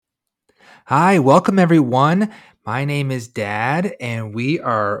Hi, welcome everyone. My name is Dad, and we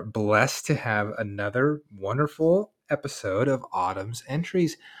are blessed to have another wonderful episode of Autumn's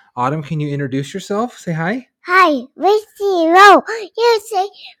Entries. Autumn, can you introduce yourself? Say hi. Hi, with zero. You say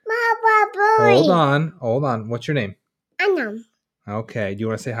Mama boy. Hold on. What's your name? Anam. Okay. Do you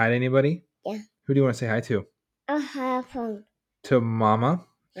want to say hi to anybody? Yeah. Who do you want to say hi to? I have fun. To Mama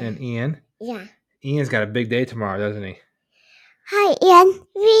and Yeah. Ian. Yeah. Ian's got a big day tomorrow, doesn't he? Hi, Ian.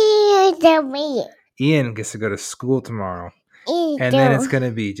 We the me. Ian gets to go to school tomorrow. And then it's going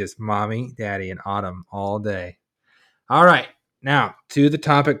to be just Mommy, Daddy, and Autumn all day. All right. Now, to the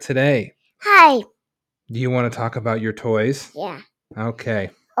topic today. Hi. Do you want to talk about your toys? Yeah.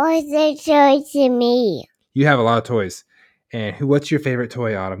 Okay. Or the show to me. You have a lot of toys. And what's your favorite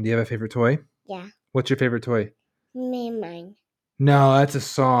toy, Autumn? Do you have a favorite toy? Yeah. What's your favorite toy? Me mine. No, that's a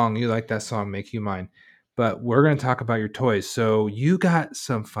song. You like that song, Make You Mine. But we're going to talk about your toys. So you got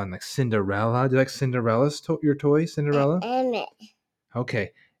some fun, like Cinderella. Do you like Cinderella's your toy, Cinderella? Emmet.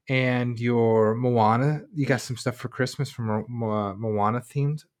 Okay. And your Moana, you got some stuff for Christmas from Moana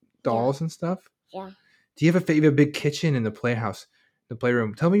themed dolls and stuff? Yeah. Do you have a big kitchen in the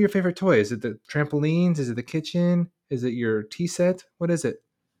playroom? Tell me your favorite toy. Is it the trampolines? Is it the kitchen? Is it your tea set? What is it?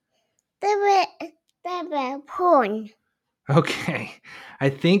 The porn. Okay. I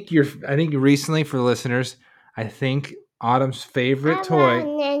think recently for the listeners, I think Autumn's favorite toy,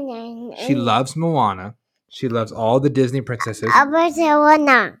 she loves Moana. She loves all the Disney princesses.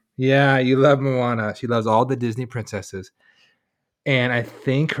 Yeah, you love Moana. She loves all the Disney princesses. And I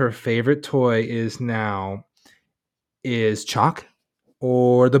think her favorite toy is Chalk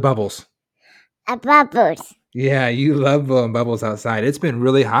or the Bubbles. Bubbles. Yeah, you love blowing bubbles outside. It's been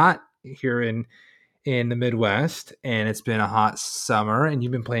really hot here in the Midwest, and it's been a hot summer, and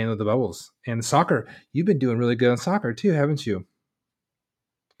you've been playing with the bubbles. And soccer, you've been doing really good on soccer too, haven't you?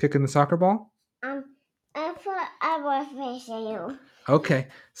 Kicking the soccer ball? I thought I was facing you. Okay.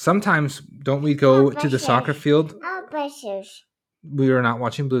 Sometimes don't we go to the soccer field? We are not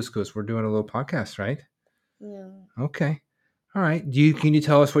watching Blue's Clues. We're doing a little podcast, right? No. Okay. All right. Can you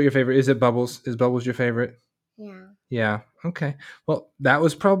tell us what your favorite is? It Bubbles? Is Bubbles your favorite? Yeah. Yeah. Okay. Well, that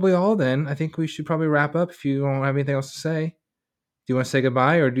was probably all then. I think we should probably wrap up if you don't have anything else to say. Do you want to say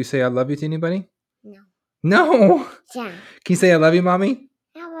goodbye or do you say I love you to anybody? No. No. Yeah. Can you say I love you, Mommy?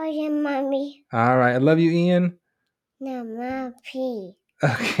 I love you, Mommy. All right. I love you, Ian. No, Mommy.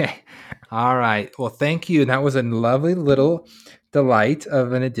 Okay. All right. Well, thank you. That was a lovely little delight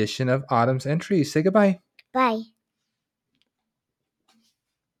of an edition of Autumn's Entries. Say goodbye. Bye.